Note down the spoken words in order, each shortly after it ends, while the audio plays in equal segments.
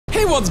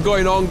What's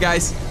going on,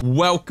 guys?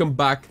 Welcome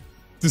back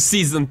to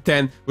Season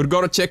 10. We're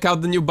gonna check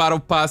out the new Battle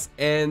Pass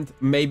and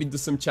maybe do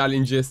some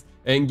challenges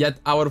and get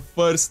our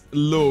first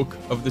look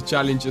of the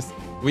challenges.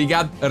 We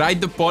got Ride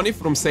the Pony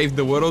from Save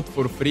the World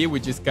for free,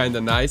 which is kinda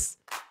nice.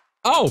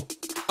 Oh!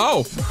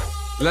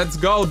 Let's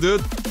go,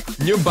 dude.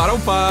 New Battle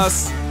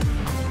Pass.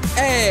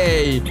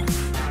 Hey!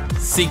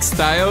 6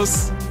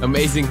 tiles.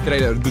 Amazing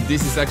trailer. Dude,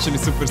 this is actually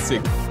super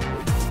sick.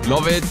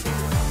 Love it.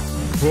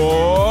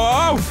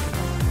 Whoa!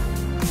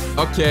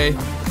 Okay.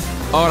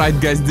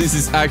 Alright, guys, this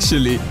is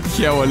actually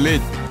hella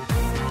lit.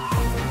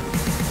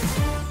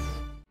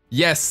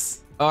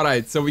 Yes.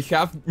 Alright, so we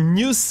have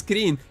new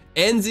screen.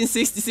 Ends in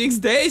 66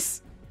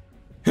 days?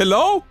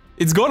 Hello?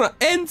 It's gonna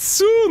end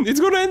soon. It's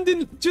gonna end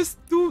in just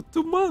two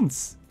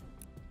months.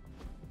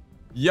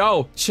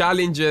 Yo,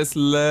 challenges.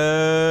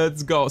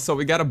 Let's go. So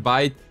we gotta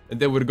buy it, and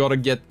then we're gonna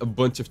get a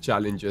bunch of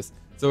challenges.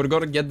 So we're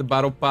gonna get the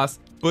Battle Pass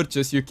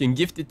purchase. You can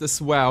gift it as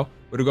well.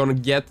 We're gonna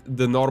get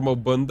the normal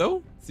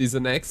bundle.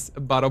 Season X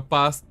Battle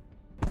Pass.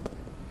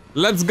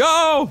 Let's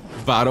go!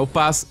 Battle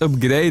Pass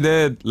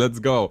upgraded. Let's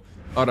go.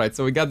 Alright,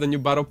 so we got the new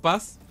Battle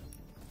Pass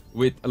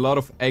with a lot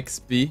of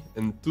XP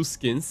and 2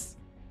 skins.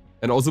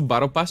 And also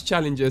Battle Pass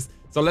challenges.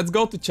 So let's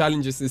go to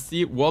challenges and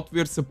see what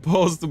we're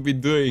supposed to be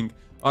doing.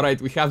 Alright,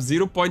 we have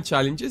 0-point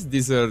challenges.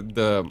 These are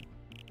the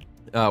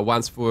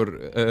ones for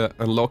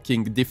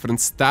unlocking different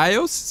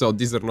styles. So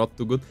these are not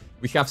too good.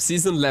 We have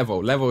season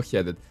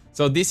level-headed.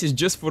 So this is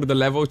just for the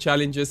level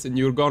challenges, and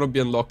you're gonna be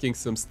unlocking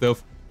some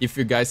stuff if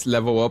you guys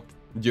level up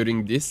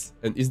during this.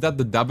 And is that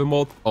the dub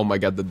emote? Oh my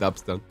god, the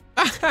dub's done.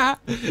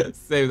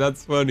 Same,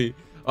 that's funny.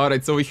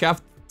 Alright, so we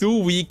have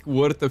 2 week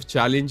worth of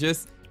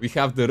challenges. We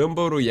have the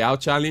Rumble Royale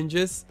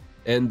challenges,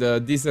 and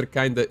these are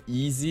kinda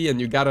easy, and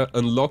you gotta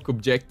unlock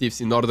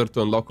objectives in order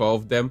to unlock all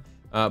of them.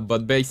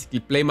 But basically,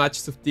 play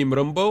matches of Team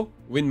Rumble,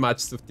 win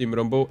matches of Team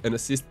Rumble, and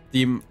assist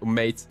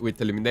teammates with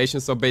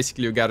elimination. So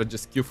basically, you gotta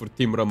just queue for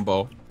Team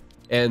Rumble.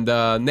 And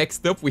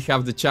next up, we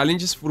have the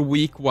challenges for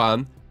week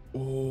 1.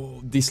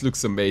 Oh, this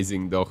looks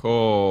amazing, though.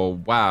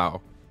 Oh,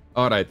 wow.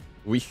 Alright,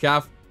 we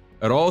have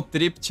road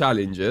trip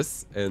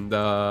challenges. And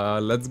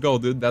let's go,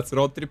 dude. That's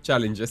road trip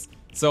challenges.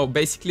 So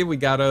basically, we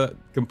gotta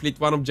complete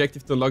one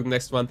objective to unlock the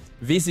next one.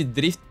 Visit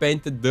Drift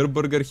Painted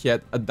Durburger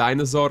Head, a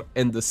dinosaur,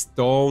 and the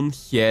Stone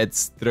Head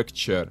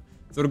structure.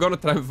 So we're gonna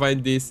try and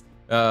find this.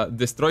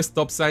 Destroy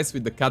stop signs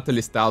with the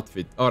Catalyst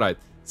outfit. Alright,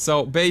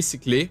 so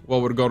basically,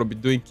 what we're gonna be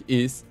doing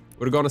is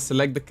we're gonna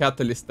select the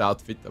Catalyst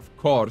outfit, of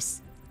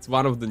course. It's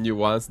one of the new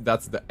ones.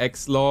 That's the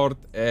X-Lord.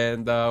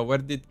 And where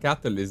did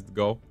Catalyst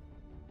go?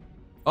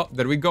 Oh,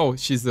 there we go.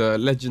 She's a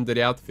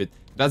legendary outfit.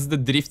 That's the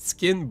Drift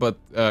skin, but,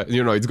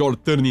 you know, it's gonna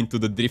turn into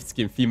the Drift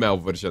skin female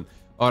version.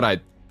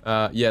 Alright,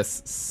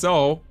 yes.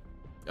 So,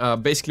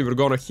 basically,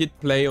 we're gonna hit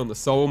play on the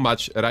solo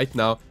match right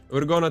now.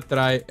 We're gonna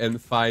try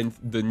and find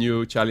the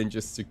new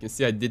challenges. As you can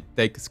see, I did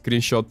take a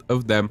screenshot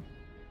of them.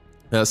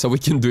 So we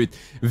can do it.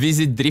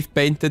 Visit Drift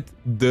Painted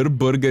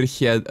Durburger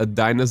Head, a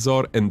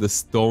dinosaur, and the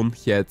Stone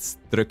Head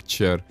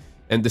structure.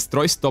 And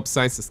destroy stop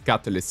signs as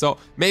Catalyst. So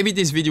maybe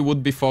this video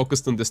would be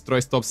focused on destroy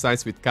stop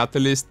signs with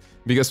Catalyst,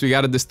 because we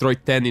gotta destroy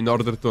 10 in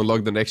order to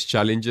unlock the next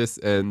challenges.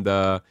 And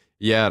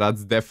yeah,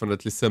 that's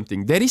definitely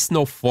something. There is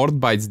no Fort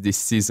Bites this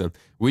season,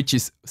 which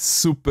is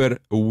super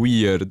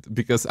weird,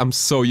 because I'm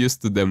so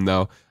used to them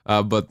now.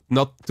 But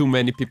not too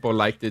many people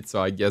liked it,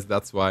 so I guess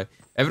that's why.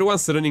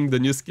 Everyone's running the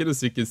new skin,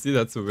 as you can see.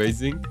 That's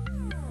amazing.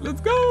 Let's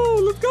go,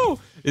 let's go.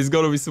 It's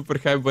gonna be super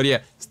hype, but yeah,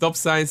 stop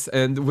signs,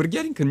 and we're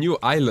getting a new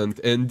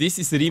island, and this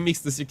is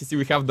remixed. As you can see,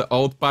 we have the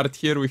old part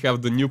here, we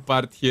have the new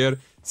part here.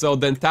 So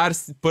the entire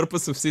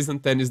purpose of Season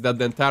 10 is that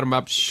the entire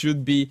map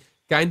should be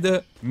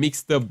kinda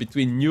mixed up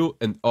between new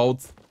and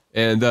old,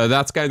 and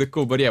that's kinda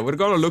cool. But yeah, we're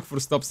gonna look for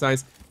stop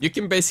signs. You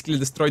can basically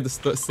destroy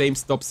the same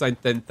stop sign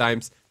 10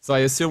 times. So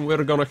I assume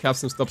we're gonna have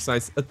some stop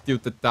signs at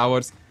Tilted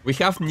Towers. We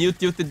have new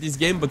Tilted this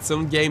game, but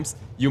some games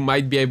you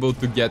might be able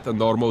to get a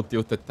normal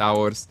Tilted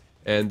Towers.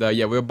 And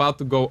yeah, we're about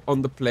to go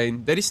on the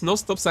plane. There is no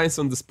stop signs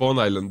on the spawn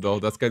island, though.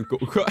 That's kind of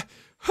cool.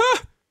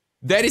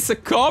 There is a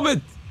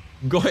comet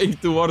going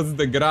towards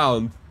the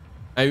ground.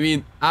 I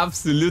mean,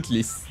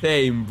 absolutely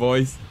same,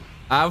 boys.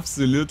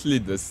 Absolutely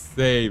the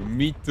same.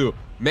 Me too.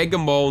 Mega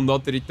Mole,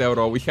 not Retail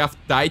Row. We have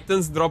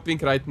Titans dropping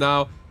right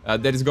now.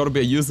 There is gonna be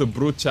a use a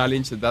brute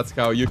challenge, and that's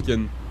how you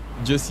can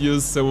just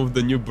use some of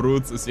the new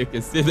brutes. As you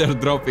can see, they're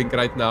dropping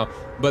right now.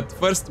 But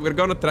first, we're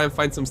gonna try and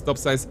find some stop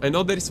signs. I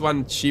know there is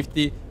one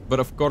Shifty,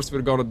 but of course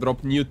we're gonna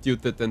drop new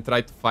Tilted and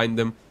try to find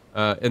them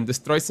and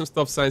destroy some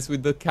stop signs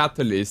with the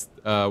Catalyst,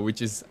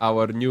 which is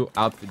our new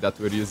outfit that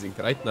we're using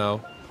right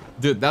now.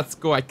 Dude, that's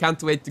cool. I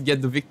can't wait to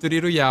get the Victory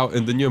Royale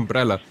and the new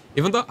umbrella.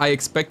 Even though I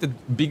expected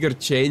bigger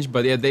change,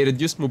 but yeah, they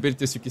reduced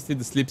mobility. As you can see,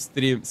 the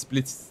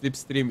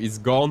slipstream is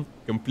gone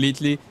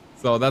completely.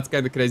 So that's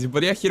kind of crazy.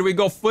 But yeah, here we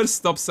go. First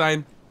stop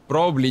sign.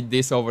 Probably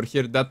this over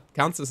here. That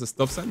counts as a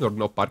stop sign or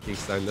no parking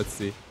sign? Let's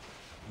see.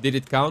 Did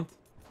it count?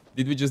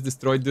 Did we just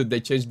destroy it? They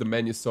changed the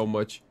menu so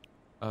much.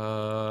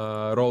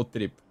 Road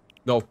trip.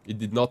 No, it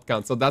did not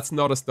count. So that's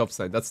not a stop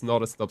sign. That's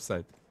not a stop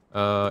sign.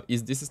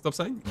 Is this a stop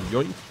sign?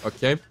 Yoink.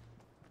 Okay.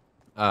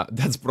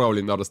 That's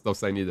probably not a stop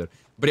sign either.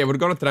 But yeah, we're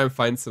gonna try and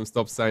find some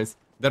stop signs.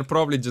 They're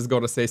probably just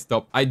gonna say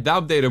stop. I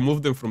doubt they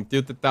removed them from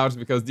Tilted Towers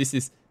because this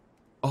is...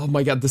 Oh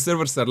my god, the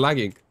servers are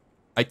lagging.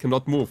 I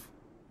cannot move.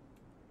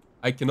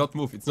 I cannot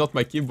move. It's not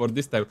my keyboard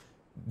this time.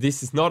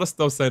 This is not a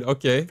stop sign.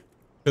 Okay.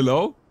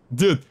 Hello?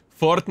 Dude,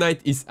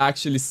 Fortnite is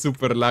actually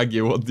super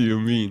laggy. What do you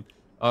mean?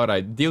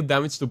 Alright, deal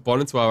damage to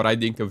opponents while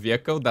riding a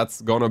vehicle.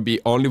 That's gonna be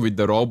only with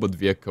the robot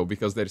vehicle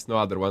because there's no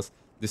other ones.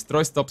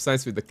 Destroy stop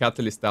signs with the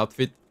Catalyst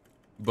outfit.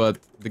 But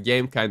the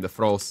game kinda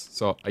froze,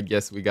 so I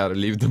guess we gotta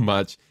leave the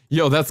match.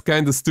 Yo, that's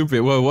kinda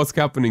stupid. Well, what's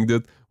happening,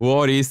 dude?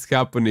 What is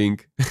happening?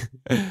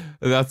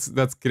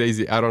 That's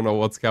crazy. I don't know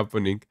what's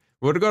happening.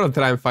 We're gonna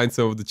try and find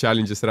some of the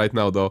challenges right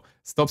now, though.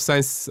 Stop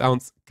signs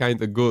sounds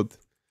kinda good.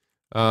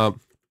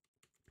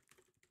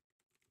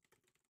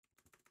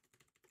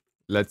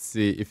 Let's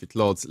see if it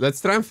loads. Let's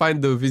try and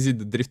find the visit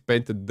the drift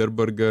painted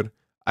Durburger.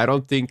 I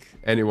don't think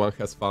anyone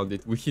has found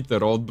it. We hit a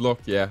roadblock.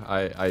 Yeah,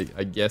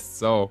 I guess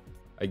so.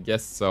 I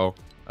guess so.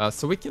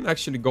 So we can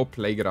actually go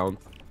Playground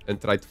and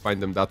try to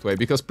find them that way.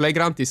 Because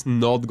Playground is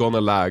not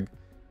gonna lag,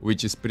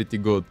 which is pretty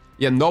good.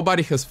 Yeah,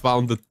 nobody has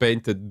found the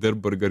painted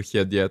Durburger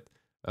head yet.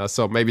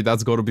 So maybe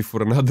that's gonna be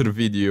for another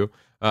video.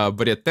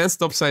 But yeah, 10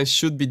 stop signs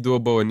should be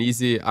doable and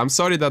easy. I'm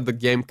sorry that the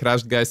game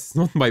crashed, guys. It's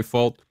not my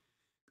fault.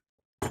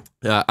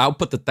 I'll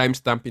put the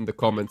timestamp in the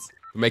comments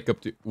to make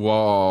up to...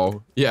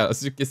 Whoa. Yeah,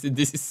 as you can see,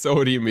 this is so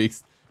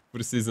remixed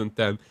for Season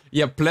 10.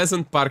 Yeah,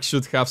 Pleasant Park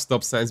should have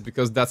stop signs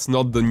because that's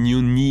not the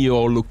new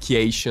Neo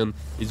location.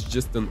 It's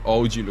just an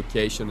OG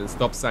location, and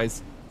stop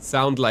signs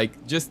sound like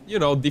just, you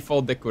know,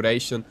 default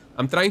decoration.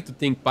 I'm trying to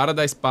think.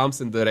 Paradise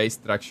Palms and the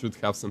racetrack should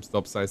have some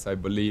stop signs, I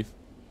believe.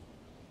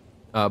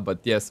 But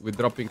yes, we're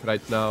dropping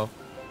right now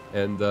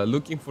and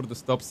looking for the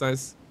stop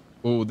signs.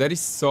 Oh, there is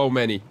so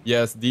many.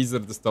 Yes, these are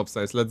the stop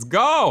signs. Let's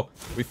go!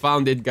 We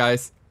found it,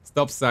 guys.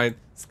 Stop sign.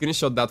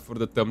 Screenshot that for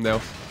the thumbnail.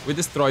 We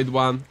destroyed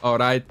one.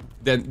 Alright.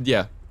 Then,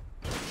 yeah.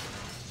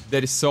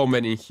 There is so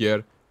many in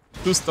here.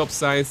 2 stop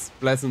signs.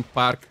 Pleasant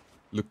Park.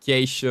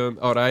 Location.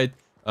 Alright.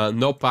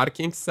 No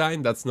parking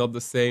sign. That's not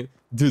the same.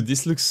 Dude,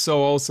 this looks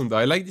so awesome, though.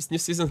 I like this new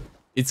season.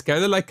 It's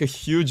kind of like a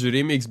huge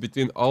remix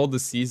between all the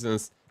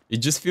seasons. It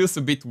just feels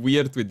a bit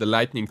weird with the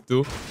lightning,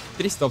 too.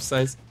 3 stop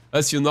signs.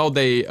 As you know,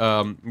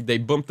 they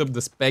bumped up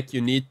the spec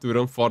you need to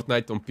run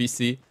Fortnite on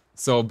PC.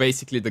 So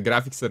basically the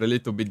graphics are a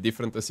little bit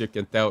different, as you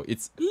can tell.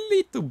 It's a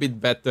little bit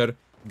better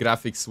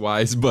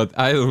graphics-wise, but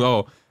I don't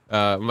know.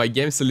 My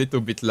game's a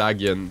little bit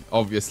laggy, and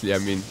obviously, I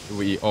mean,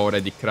 we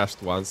already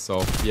crashed once,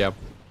 so yeah.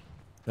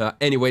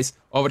 Anyways,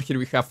 over here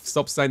we have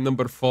stop sign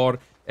number 4.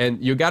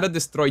 And you gotta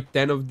destroy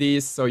 10 of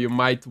these, so you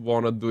might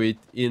wanna do it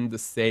in the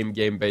same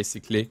game,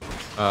 basically.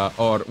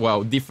 Or,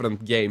 well,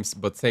 different games,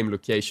 but same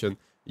location.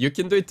 You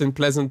can do it in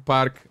Pleasant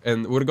Park,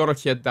 and we're gonna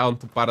head down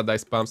to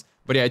Paradise Palms.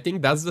 But yeah, I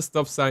think that's the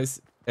stop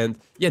signs. And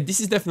yeah,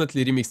 this is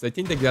definitely remixed. I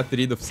think they got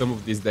rid of some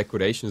of these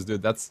decorations,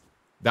 dude.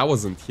 That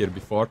wasn't here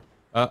before.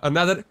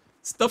 Another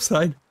stop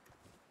sign.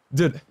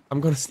 Dude,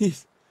 I'm gonna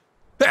sneeze.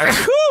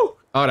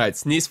 Alright,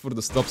 sneeze for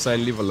the stop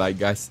sign. Leave a like,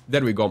 guys.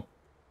 There we go.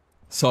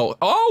 So,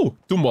 oh,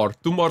 two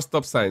more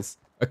stop signs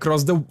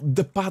across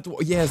the path.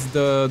 Yes,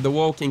 the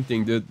walking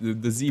thing,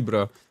 the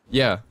zebra.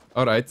 Yeah.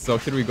 All right. So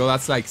here we go.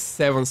 That's like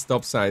 7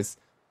 stop signs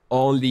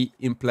only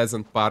in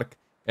Pleasant Park.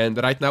 And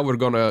right now we're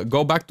gonna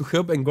go back to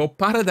Hub and go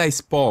Paradise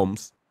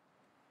Palms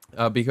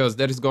because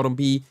there is gonna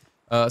be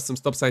some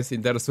stop signs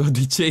in there as well.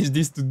 They changed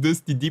this to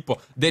Dusty Depot.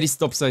 There is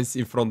stop signs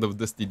in front of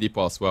Dusty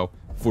Depot as well,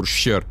 for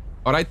sure.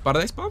 All right,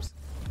 Paradise Palms.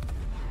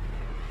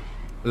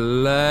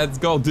 Let's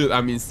go, dude.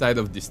 I'm inside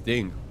of this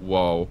thing.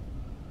 Whoa.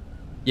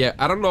 Yeah,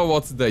 I don't know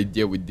what's the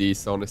idea with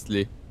this,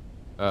 honestly.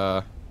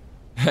 I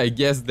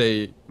guess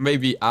they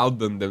maybe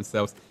outdone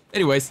themselves.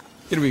 Anyways,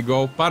 here we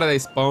go.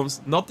 Paradise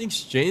Palms.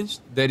 Nothing's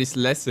changed. There is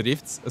less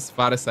rifts as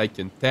far as I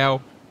can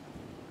tell.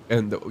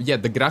 And yeah,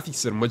 the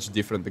graphics are much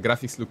different. The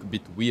graphics look a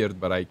bit weird,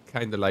 but I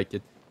kind of like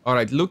it.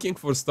 Alright, looking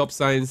for stop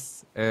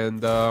signs.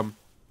 And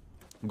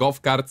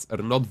golf carts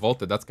are not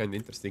vaulted. That's kind of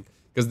interesting.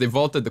 Because they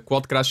vaulted the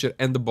Quad Crusher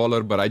and the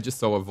Bowler, but I just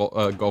saw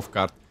a golf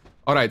cart.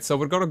 Alright, so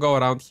we're gonna go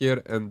around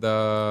here, and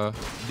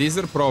these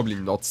are probably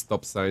not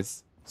stop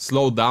signs.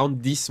 Slow down.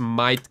 This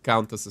might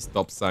count as a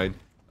stop sign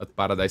at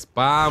Paradise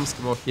Palms.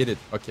 Come on, hit it.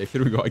 Okay,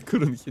 here we go. I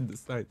couldn't hit the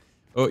sign.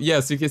 Oh,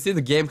 yeah, so you can see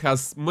the game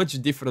has much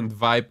different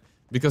vibe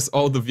because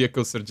all the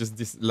vehicles are just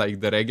this, like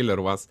the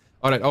regular ones.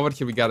 Alright, over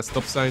here we got a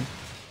stop sign.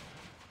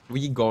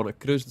 We gonna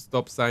crush the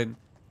stop sign.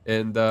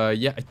 And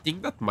yeah, I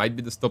think that might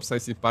be the stop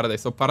signs in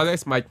Paradise. So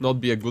Paradise might not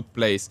be a good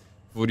place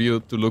for you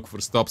to look for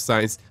stop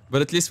signs.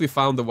 But at least we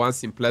found the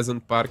ones in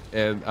Pleasant Park.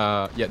 And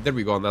yeah, there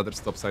we go, another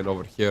stop sign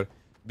over here.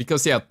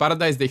 Because yeah, at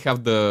Paradise they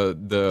have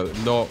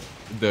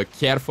the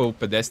careful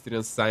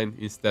pedestrian sign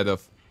instead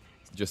of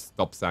just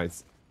stop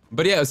signs.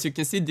 But yeah, as you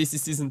can see, this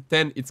is Season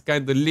 10. It's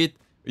kind of lit.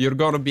 You're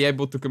gonna be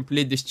able to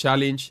complete this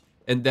challenge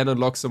and then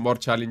unlock some more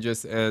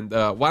challenges. And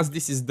once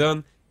this is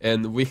done,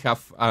 and we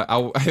have,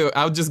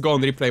 I'll just go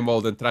on replay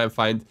mode and try and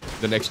find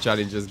the next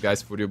challenges,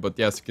 guys, for you. But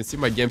yeah, as you can see,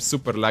 my game's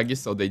super laggy,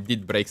 so they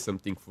did break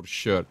something for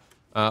sure.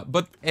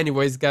 But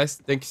anyways, guys,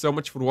 thank you so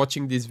much for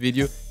watching this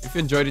video. If you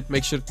enjoyed it,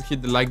 make sure to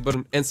hit the like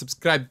button and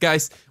subscribe.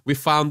 Guys, we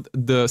found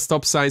the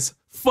stop signs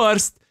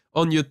first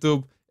on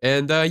YouTube.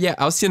 And yeah,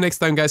 I'll see you next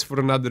time, guys, for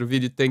another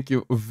video. Thank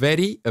you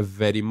very,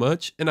 very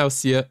much. And I'll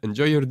see you.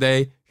 Enjoy your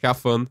day. Have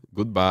fun.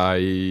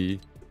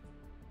 Goodbye.